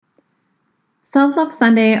Self-Love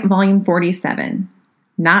Sunday, Volume 47.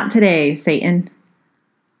 Not today, Satan.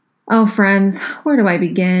 Oh, friends, where do I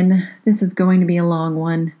begin? This is going to be a long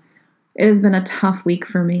one. It has been a tough week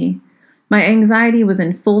for me. My anxiety was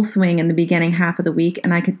in full swing in the beginning half of the week,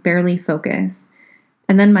 and I could barely focus.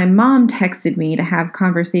 And then my mom texted me to have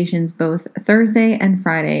conversations both Thursday and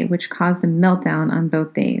Friday, which caused a meltdown on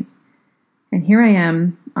both days. And here I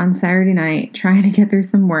am on Saturday night trying to get through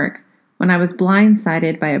some work when I was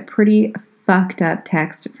blindsided by a pretty fucked up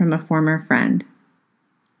text from a former friend.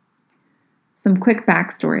 Some quick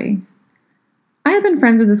backstory. I have been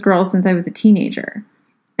friends with this girl since I was a teenager.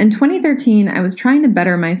 In 2013, I was trying to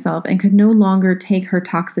better myself and could no longer take her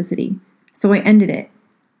toxicity, so I ended it.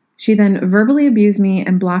 She then verbally abused me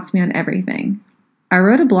and blocked me on everything. I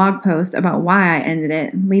wrote a blog post about why I ended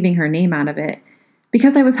it, leaving her name out of it,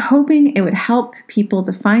 because I was hoping it would help people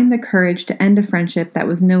to find the courage to end a friendship that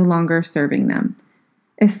was no longer serving them,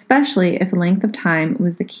 especially if length of time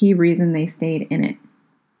was the key reason they stayed in it.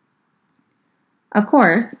 Of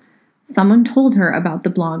course, someone told her about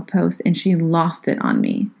the blog post and she lost it on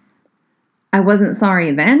me. I wasn't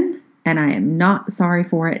sorry then, and I am not sorry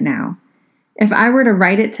for it now. If I were to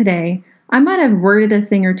write it today, I might have worded a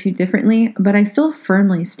thing or two differently, but I still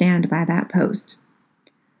firmly stand by that post.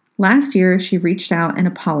 Last year, she reached out and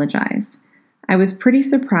apologized. I was pretty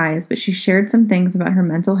surprised, but she shared some things about her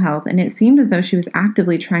mental health, and it seemed as though she was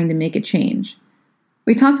actively trying to make a change.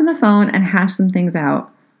 We talked on the phone and hashed some things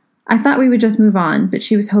out. I thought we would just move on, but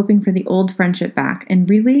she was hoping for the old friendship back, and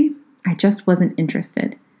really, I just wasn't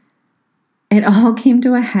interested. It all came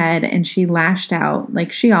to a head, and she lashed out,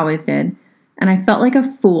 like she always did, and I felt like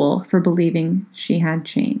a fool for believing she had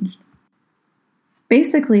changed.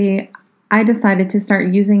 Basically, I decided to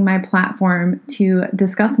start using my platform to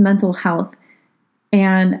discuss mental health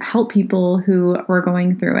and help people who were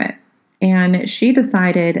going through it. And she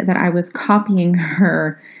decided that I was copying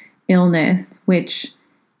her illness, which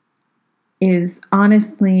is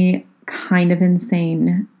honestly kind of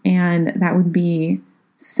insane. And that would be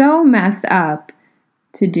so messed up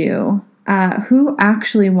to do. Who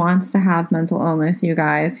actually wants to have mental illness, you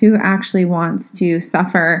guys? Who actually wants to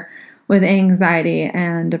suffer with anxiety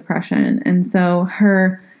and depression? And so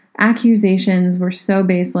her accusations were so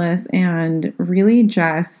baseless and really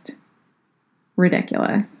just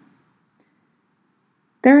ridiculous.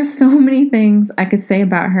 There are so many things I could say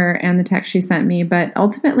about her and the text she sent me, but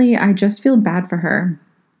ultimately I just feel bad for her.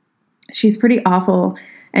 She's pretty awful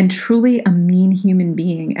and truly a mean human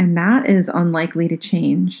being, and that is unlikely to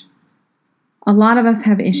change. A lot of us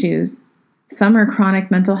have issues. Some are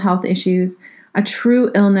chronic mental health issues, a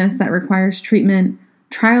true illness that requires treatment,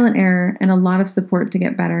 trial and error, and a lot of support to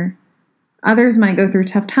get better. Others might go through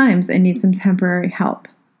tough times and need some temporary help.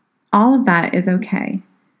 All of that is okay.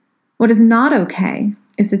 What is not okay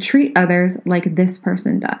is to treat others like this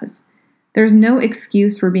person does. There's no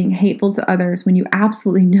excuse for being hateful to others when you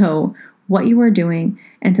absolutely know what you are doing,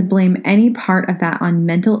 and to blame any part of that on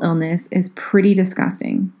mental illness is pretty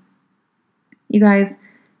disgusting. You guys,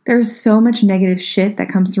 there's so much negative shit that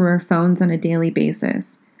comes through our phones on a daily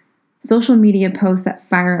basis. Social media posts that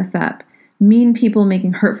fire us up, mean people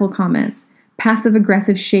making hurtful comments,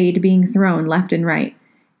 passive-aggressive shade being thrown left and right.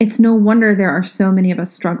 It's no wonder there are so many of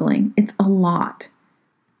us struggling. It's a lot.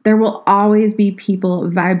 There will always be people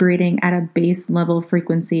vibrating at a base level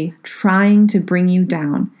frequency, trying to bring you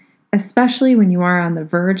down, especially when you are on the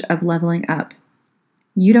verge of leveling up.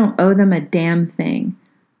 You don't owe them a damn thing.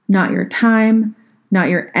 Not your time, not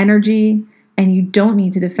your energy, and you don't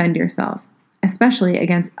need to defend yourself, especially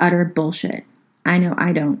against utter bullshit. I know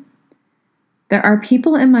I don't. There are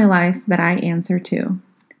people in my life that I answer to.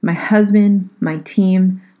 My husband, my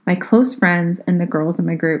team, my close friends, and the girls in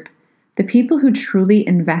my group. The people who truly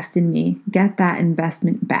invest in me get that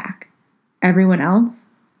investment back. Everyone else?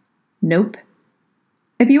 Nope.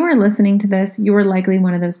 If you are listening to this, you are likely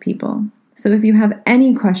one of those people. So if you have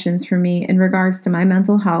any questions for me in regards to my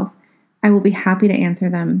mental health, I will be happy to answer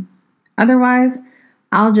them. Otherwise,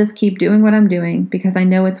 I'll just keep doing what I'm doing because I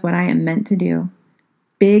know it's what I am meant to do.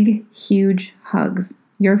 Big, huge hugs.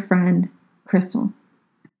 Your friend, Crystal.